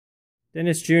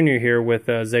Dennis Jr. here with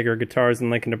Zager Guitars in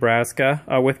Lincoln, Nebraska,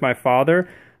 with my father.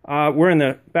 We're in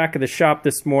the back of the shop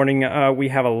this morning. We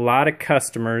have a lot of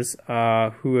customers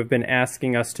who have been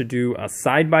asking us to do a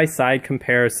side-by-side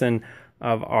comparison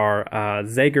of our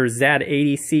Zager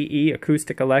ZAD80CE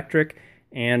acoustic electric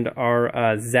and our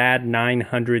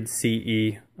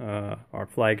ZAD900CE, our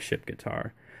flagship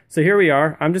guitar. So here we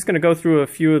are. I'm just going to go through a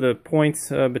few of the points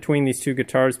between these two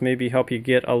guitars, maybe help you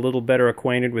get a little better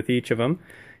acquainted with each of them.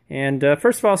 And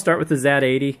first of all, I'll start with the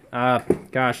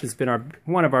ZAD80. Gosh, it's been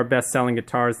one of our best-selling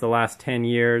guitars the last 10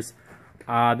 years.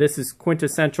 This is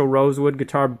quintessential rosewood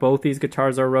guitar. Both these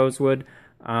guitars are rosewood.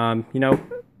 You know,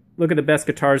 look at the best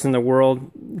guitars in the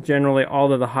world. Generally,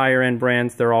 all of the higher-end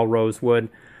brands, they're all rosewood.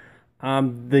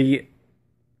 The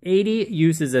 80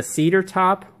 uses a cedar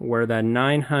top, where the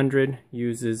 900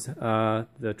 uses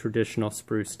the traditional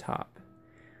spruce top.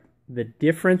 The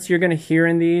difference you're going to hear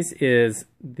in these is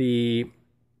the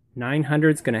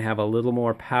 900 is going to have a little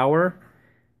more power,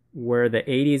 where the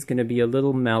 80 is going to be a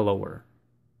little mellower.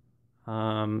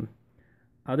 Other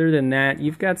than that,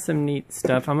 you've got some neat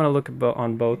stuff. I'm going to look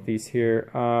on both these here.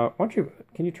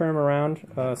 Can you turn them around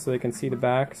so they can see the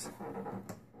backs?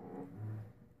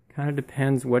 Kind of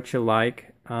depends what you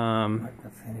like. Like the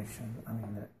finish, I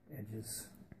mean the edges.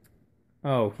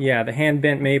 Oh yeah, the hand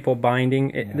bent maple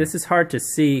binding. This is hard to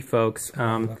see, folks.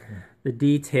 The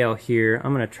detail here,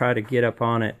 I'm going to try to get up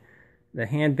on it. The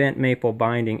hand bent maple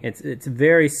binding, it's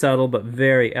very subtle but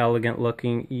very elegant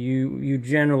looking. You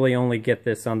generally only get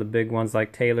this on the big ones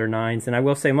like Taylor 9s, and I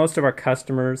will say most of our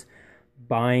customers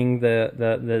buying the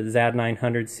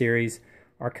ZAD900 series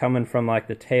are coming from like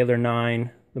the Taylor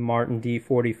 9, the Martin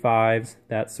D45s,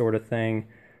 that sort of thing,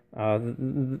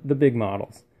 the big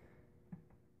models.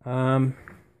 But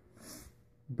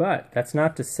that's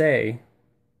not to say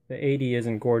the 80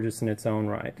 isn't gorgeous in its own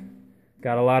right.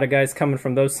 Got a lot of guys coming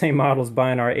from those same models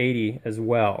buying our 80 as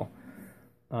well.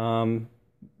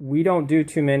 We don't do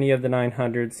too many of the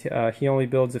 900s. He only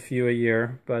builds a few a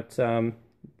year, but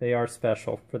they are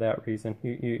special for that reason.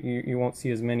 You won't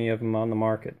see as many of them on the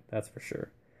market, that's for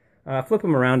sure. Flip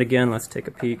them around again. Let's take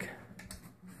a peek.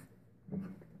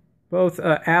 Both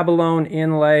abalone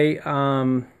inlay.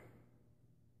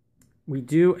 We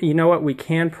do, you know what? We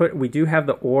do have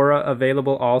the Aura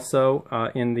available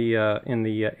also in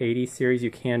the 80 series.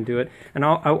 You can do it, and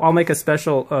I'll make a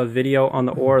special video on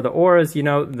the Aura. The Aura is, you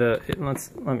know,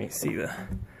 let me see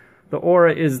the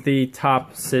Aura is the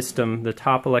top system, the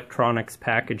top electronics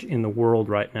package in the world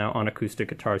right now on acoustic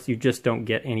guitars. You just don't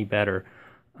get any better.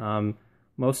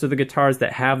 Most of the guitars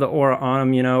that have the Aura on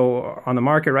them, you know, on the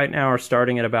market right now are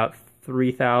starting at about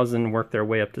 3,000, work their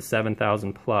way up to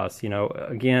 7,000 plus. You know,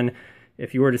 again,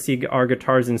 if you were to see our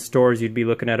guitars in stores, you'd be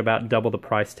looking at about double the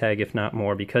price tag, if not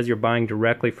more, because you're buying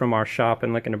directly from our shop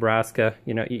in Lincoln, Nebraska.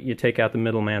 You know, you take out the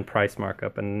middleman price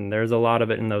markup, and there's a lot of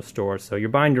it in those stores. So you're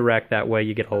buying direct that way.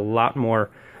 You get a lot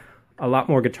more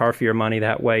guitar for your money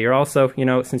that way. You're also, you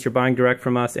know, since you're buying direct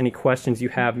from us, any questions you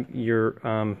have, you're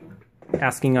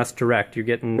asking us direct. You're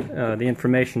getting the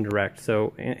information direct.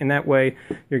 So in that way,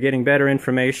 you're getting better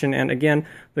information. And again,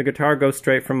 the guitar goes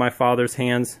straight from my father's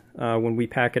hands when we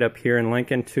pack it up here in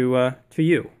Lincoln to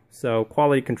you. So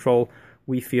quality control,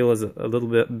 we feel, is a little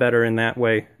bit better in that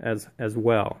way as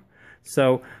well.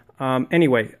 So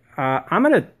anyway, I'm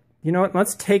gonna, you know what?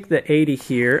 Let's take the 80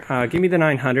 here. Give me the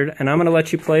 900, and I'm gonna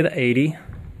let you play the 80,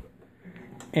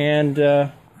 and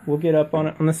we'll get up on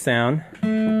it on the sound.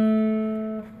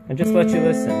 And just let you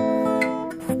listen.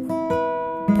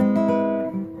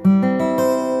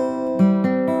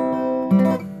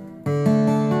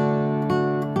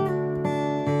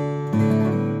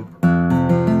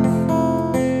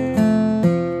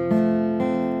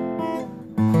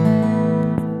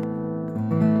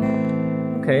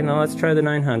 Okay, now let's try the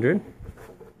 900.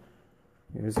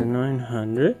 Here's a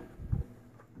 900.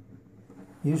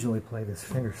 Usually play this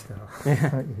finger style. Yeah.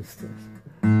 Not used to.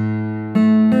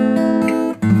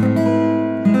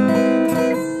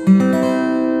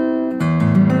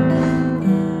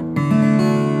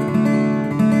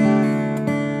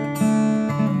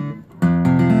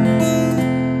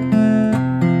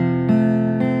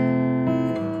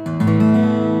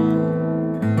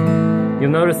 You'll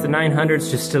notice the 900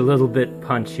 is just a little bit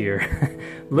punchier,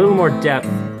 a little more depth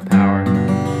power.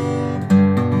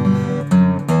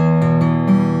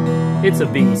 It's a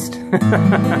beast.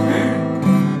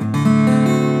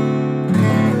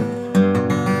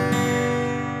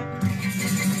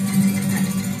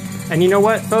 And you know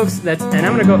what, folks? And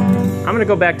I'm gonna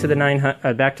go back to the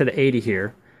back to the 80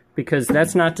 here, because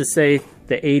that's not to say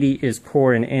the 80 is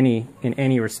poor in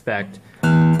any respect.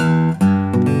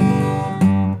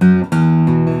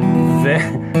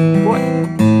 Boy,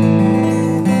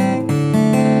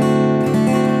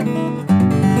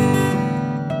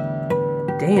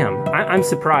 I'm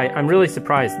surprised. I'm really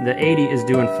surprised. The 80 is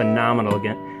doing phenomenal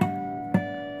again.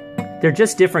 They're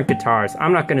just different guitars.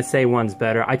 I'm not going to say one's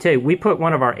better. I tell you, we put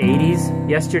one of our 80s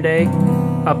yesterday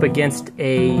up against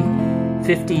a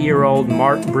 50-year-old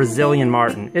Brazilian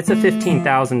Martin. It's a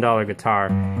 $15,000 guitar,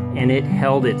 and it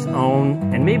held its own,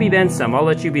 and maybe then some. I'll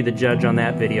let you be the judge on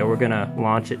that video. We're going to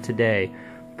launch it today.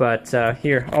 But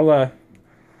here,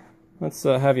 let's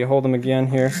have you hold them again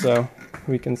here so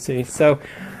we can see. So,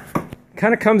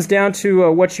 kind of comes down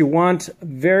to what you want.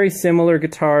 Very similar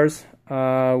guitars.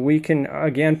 We can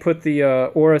again put the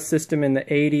Aura system in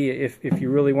the 80 if you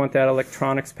really want that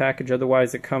electronics package.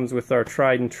 Otherwise, it comes with our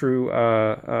tried and true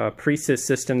presys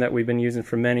system that we've been using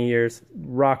for many years.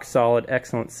 Rock solid,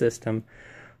 excellent system.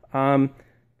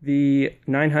 The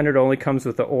 900 only comes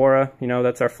with the Aura. You know,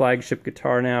 that's our flagship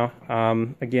guitar now.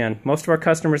 Again, most of our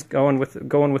customers going with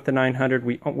the 900.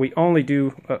 We only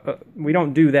do we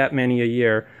don't do that many a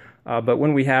year. But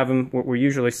when we have them, we're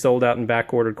usually sold out and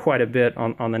back ordered quite a bit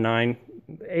on the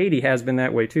 980 has been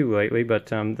that way too lately, but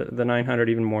the 900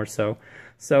 even more so.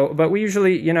 But we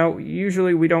usually,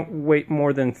 we don't wait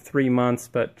more than 3 months.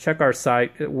 But check our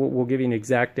site; we'll give you an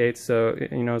exact date. So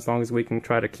as long as we can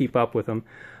try to keep up with them.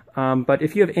 But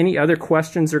if you have any other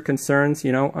questions or concerns,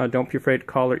 don't be afraid to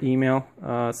call or email.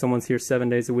 Someone's here 7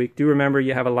 days a week. Do remember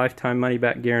you have a lifetime money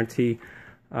back guarantee.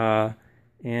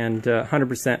 And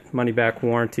 100% money-back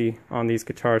warranty on these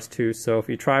guitars too. So if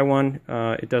you try one,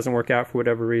 it doesn't work out for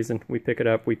whatever reason, we pick it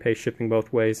up, we pay shipping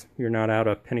both ways. You're not out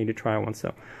a penny to try one.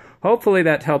 So hopefully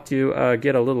that helped you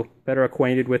get a little better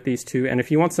acquainted with these two. And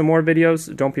if you want some more videos,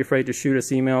 don't be afraid to shoot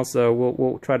us emails.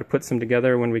 We'll try to put some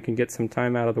together when we can get some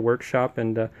time out of the workshop,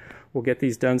 and we'll get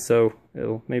these done so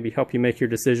it'll maybe help you make your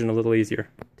decision a little easier.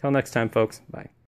 Till next time, folks. Bye.